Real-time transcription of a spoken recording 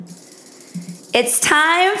It's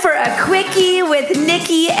time for a quickie with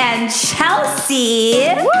Nikki and Chelsea.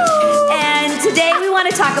 Woo! And today we want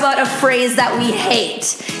to talk about a phrase that we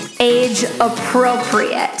hate, age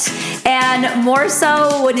appropriate. And more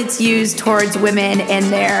so when it's used towards women in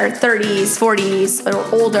their 30s, 40s,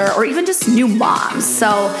 or older, or even just new moms.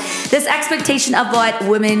 So this expectation of what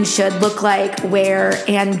women should look like, wear,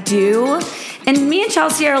 and do. And me and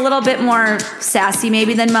Chelsea are a little bit more sassy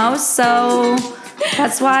maybe than most, so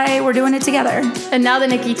that's why we're doing it together. And now that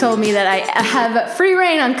Nikki told me that I have free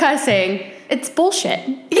reign on cussing, it's bullshit.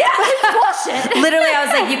 Yeah, it's bullshit. Literally, I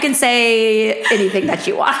was like, you can say anything that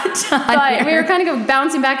you want. But we were kind of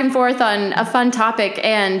bouncing back and forth on a fun topic,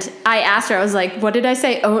 and I asked her, I was like, what did I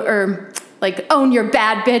say? Own your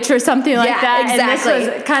bad bitch or something like that. Exactly. And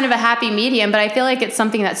this was kind of a happy medium, but I feel like it's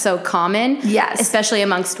something that's so common. Yes. Especially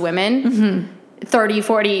amongst women. Mm-hmm. 30,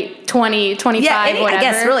 40, 20, 25, whatever. I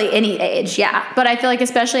guess really any age, yeah. But I feel like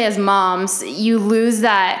especially as moms, you lose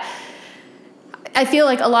that. I feel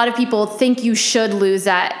like a lot of people think you should lose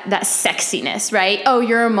that sexiness, right? Oh,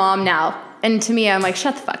 you're a mom now. And to me, I'm like,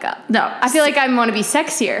 shut the fuck up. No. I feel like I want to be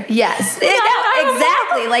sexier. Yes. No,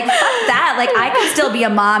 exactly. Like, fuck that. Like, I can still be a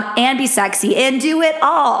mom and be sexy and do it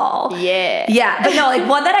all. Yeah. Yeah. But no, like,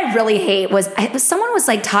 one that I really hate was someone was,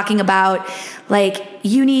 like, talking about, like,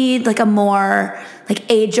 you need, like, a more, like,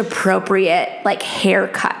 age-appropriate, like,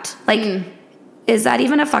 haircut. Like, is that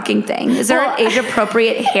even a fucking thing? Is there an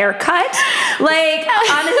age-appropriate haircut? Like,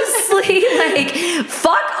 honestly, like,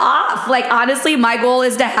 fuck off. Like, honestly, my goal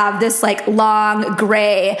is to have this, like, long,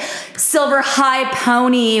 gray, silver high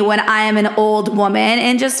pony when I am an old woman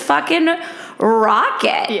and just fucking rock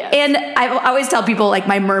it. Yes. And I always tell people, like,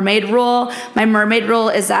 my mermaid rule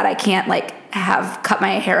is that I can't, like, have cut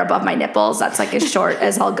my hair above my nipples. That's like as short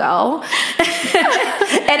as I'll go.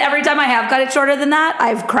 And every time I have cut it shorter than that,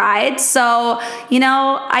 I've cried. So,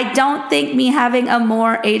 I don't think me having a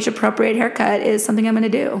more age-appropriate haircut is something I'm going to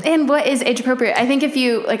do. And what is age-appropriate? I think if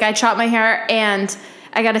you, like, I chop my hair and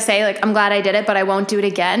I got to say, like, I'm glad I did it, but I won't do it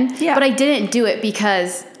again. Yeah. But I didn't do it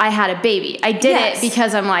because I had a baby. I did it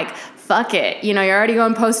because I'm like, fuck it. You're already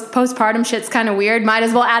going postpartum. Shit's kind of weird. Might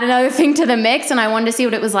as well add another thing to the mix. And I wanted to see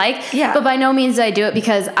what it was like. Yeah. But by no means did I do it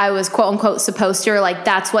because I was quote unquote supposed to, or like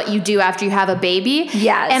that's what you do after you have a baby.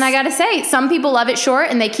 Yes. And I got to say, some people love it short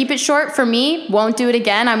and they keep it short. For me, won't do it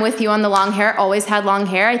again. I'm with you on the long hair. Always had long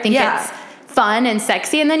hair. I think it's fun and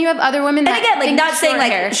sexy. And then you have other women that, and again, like, not saying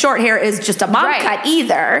like hair. Short hair is just a mom cut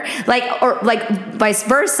either, like, or like vice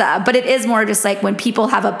versa, but it is more just like when people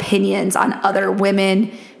have opinions on other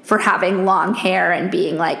women for having long hair and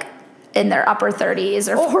being like in their upper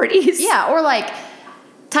 30s or 40s. Yeah, or like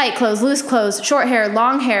tight clothes, loose clothes, short hair,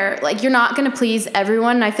 long hair. Like, you're not going to please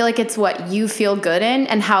everyone. And I feel like it's what you feel good in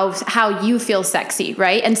and how you feel sexy,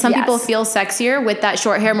 right? And some people feel sexier with that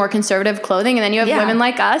short hair, more conservative clothing. And then you have women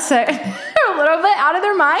like us that are a little bit out of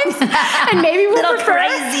their minds. And maybe we'll prefer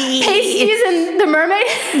crazy pasties and the mermaid.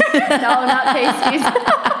 No, not pasties.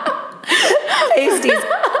 Pasties.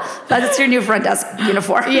 That's your new front desk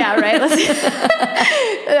uniform. Yeah, right.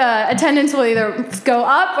 Attendance will either go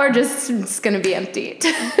up or just it's going to be empty,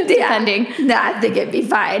 depending. I think it'd be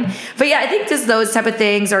fine. But yeah, I think just those type of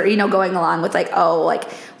things, or going along with like,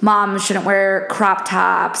 moms shouldn't wear crop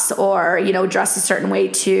tops or dress a certain way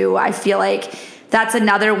too. I feel like that's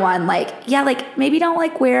another one. Like, maybe don't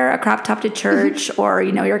like wear a crop top to church or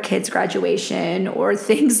your kid's graduation or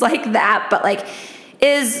things like that. But like,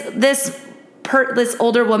 is this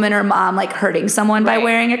older woman or mom like hurting someone by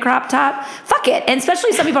wearing a crop top? Fuck it. And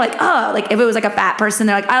especially some people are like, oh, like if it was like a fat person,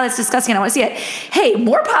 they're like, oh, that's disgusting, I don't want to see it. Hey,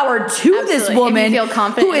 more power to this woman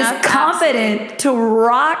who is confident to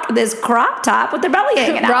rock this crop top with their belly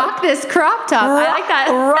hanging out. Rock this crop top. I like that.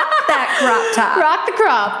 Rock that crop top. Rock the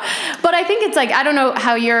crop. But I think it's like, I don't know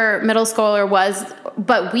how your middle schooler was,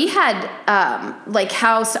 but we had like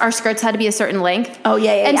how our skirts had to be a certain length. Oh,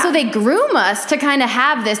 yeah. And so they groom us to kind of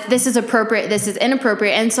have this is appropriate, this is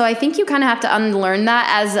inappropriate. And so I think you kind of have to unlearn that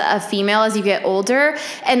as a female as you get older.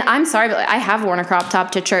 And I'm sorry, but I have worn a crop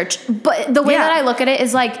top to church. But the way that I look at it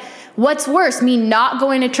is like, what's worse, me not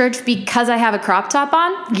going to church because I have a crop top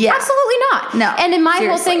on? Yeah. Absolutely not. No. And in my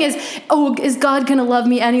whole thing is, is God going to love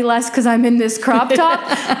me any less because I'm in this crop top?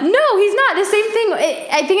 No, he's not. The same thing.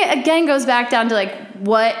 I think it again goes back down to like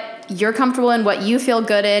what you're comfortable in, what you feel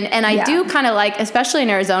good in. And I do kind of like, especially in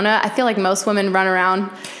Arizona, I feel like most women run around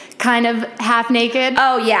kind of half naked.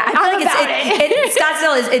 Oh yeah. I feel like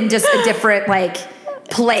Scottsdale is in just a different like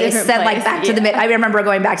place than like back to the mid. I remember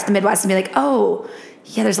going back to the Midwest and be like, oh,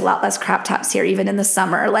 yeah, there's a lot less crop tops here, even in the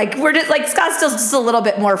summer. Like we're just like Scottsdale's just a little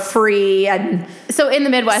bit more free and so in the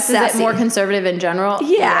Midwest, sassy. Is it more conservative in general?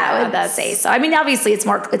 Yeah, I would say so. I mean, obviously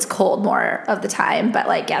it's cold more of the time, but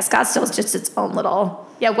like Scottsdale's just its own little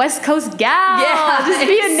West Coast gal. Yeah, just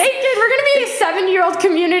being naked. We're gonna be a 7-year-old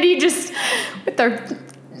community just with our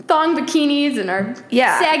thong bikinis and our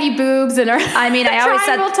saggy boobs and our I always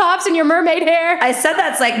said tops and your mermaid hair. I said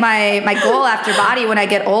that's like my goal after Body when I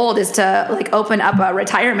get old is to like open up a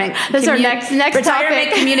retirement. That's our next retirement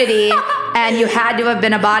topic. Community, and you had to have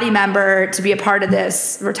been a Body member to be a part of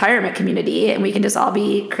this retirement community, and we can just all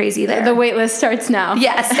be crazy there. The wait list starts now.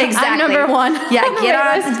 Yes, exactly. I'm number 1. Yeah, get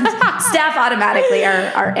on. Staff automatically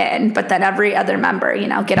are in, but then every other member,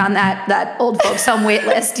 get on that old folks home wait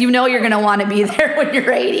list. You're gonna want to be there when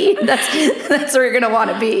you're 80. That's where you're going to want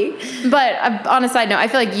to be. But on a side note, I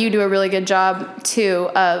feel like you do a really good job, too,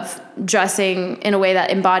 of dressing in a way that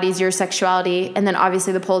embodies your sexuality. And then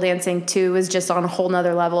obviously the pole dancing, too, is just on a whole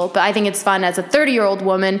nother level. But I think it's fun as a 30-year-old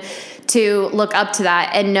woman to look up to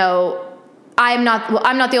that and know I'm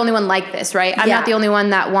not the only one like this, right? I'm not the only one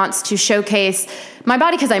that wants to showcase my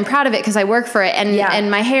body because I'm proud of it, because I work for it,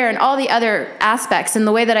 and my hair and all the other aspects and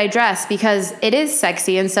the way that I dress, because it is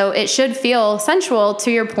sexy. And so it should feel sensual,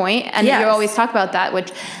 to your point. And you always talk about that,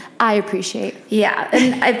 which I appreciate. Yeah.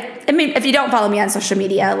 And I mean, if you don't follow me on social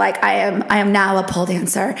media, like I am now a pole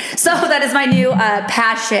dancer. So that is my new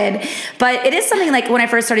passion. But it is something like when I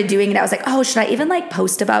first started doing it, I was like, oh, should I even like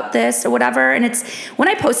post about this or whatever? And when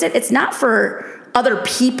I post it, it's not for other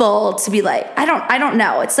people to be like, I don't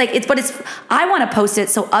know. It's like, I want to post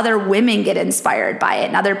it so other women get inspired by it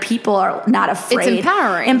and other people are not afraid. It's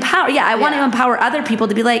empowering. Yeah. I want to empower other people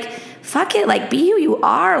to be like, fuck it. Like be who you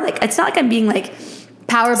are. Like, it's not like I'm being like,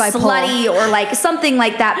 powered by slutty or like something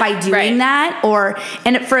like that by doing that.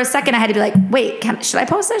 And for a second I had to be like, wait, should I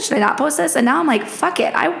post this? Should I not post this? And now I'm like, fuck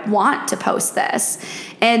it. I want to post this.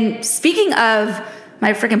 And speaking of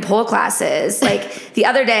my freaking pole classes, like the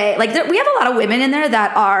other day, like we have a lot of women in there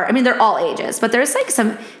that are, they're all ages, but there's like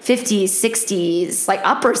some 50s, 60s, like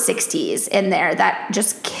upper 60s in there that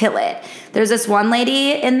just kill it. There's this one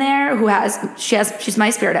lady in there who she's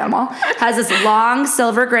my spirit animal, has this long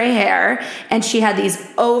silver gray hair, and she had these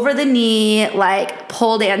over the knee, like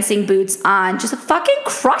pole dancing boots on, just fucking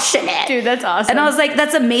crushing it. Dude, that's awesome. And I was like,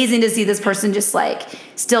 that's amazing to see this person just like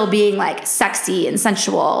still being like sexy and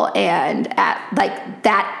sensual and at like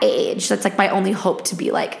that age. That's like my only hope to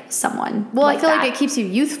be like someone. Well, like I feel that. like it keeps you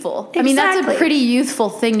youthful. Exactly. That's a pretty youthful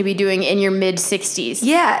thing to be doing in your mid 60s.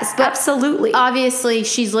 Yes, but absolutely. Obviously,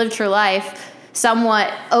 she's lived her life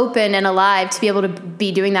somewhat open and alive to be able to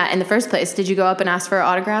be doing that in the first place. Did you go up and ask for an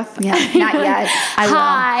autograph? Yeah, not yet.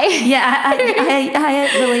 Hi. Yeah,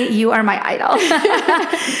 I really, you are my idol.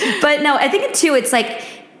 But no, I think too, it's like,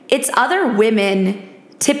 it's other women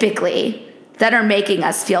typically that are making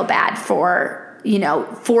us feel bad for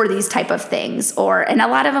these type of things. And a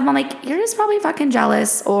lot of them, I'm like, you're just probably fucking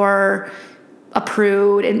jealous or a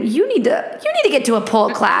prude, and you need to get to a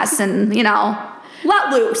pole class and,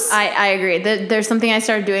 let loose. I agree. There's something I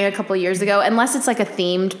started doing a couple years ago, unless it's like a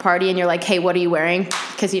themed party and you're like, hey, what are you wearing?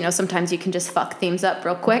 Because, sometimes you can just fuck themes up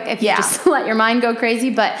real quick if you just let your mind go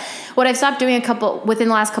crazy. But what I've stopped doing within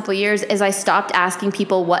the last couple of years is I stopped asking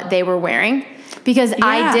people what they were wearing, because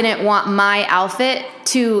I didn't want my outfit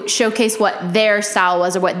to showcase what their style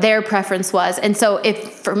was or what their preference was. And so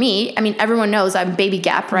for me, everyone knows I'm baby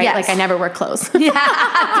Gap, right? Yes. Like I never wear clothes. Yeah,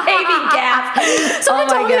 baby Gap. Someone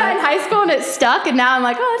told me that in high school and it stuck, and now I'm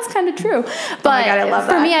like, oh, that's kind of true. But oh my God, I love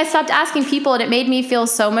that. For me, I stopped asking people, and it made me feel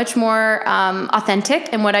so much more authentic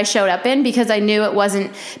in what I showed up in, because I knew it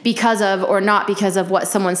wasn't because of or not because of what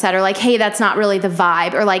someone said, or like, hey, that's not really the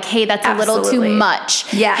vibe, or like, hey, that's a little too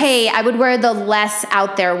much. Yes. Hey, I would wear the less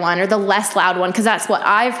out there one or the less loud one, because that's what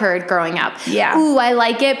I've heard growing up. Yeah. Ooh, I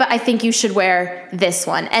like it, but I think you should wear this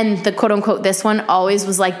one. And the quote unquote this one always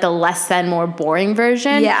was like the less than, more boring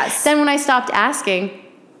version. Yes. Then when I stopped asking,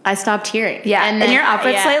 I stopped hearing. Yeah. And your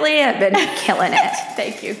outfits lately have been killing it.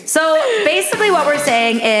 Thank you. So basically what we're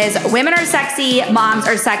saying is women are sexy, moms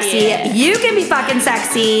are sexy. Yeah. You can be fucking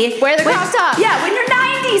sexy. Wear the crop top. Yeah, when you're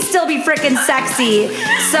 90, still be freaking sexy.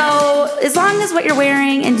 So as long as what you're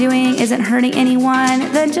wearing and doing isn't hurting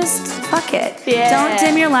anyone, then just fuck it. Yeah. Don't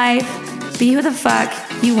dim your life. Be who the fuck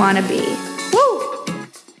you want to be.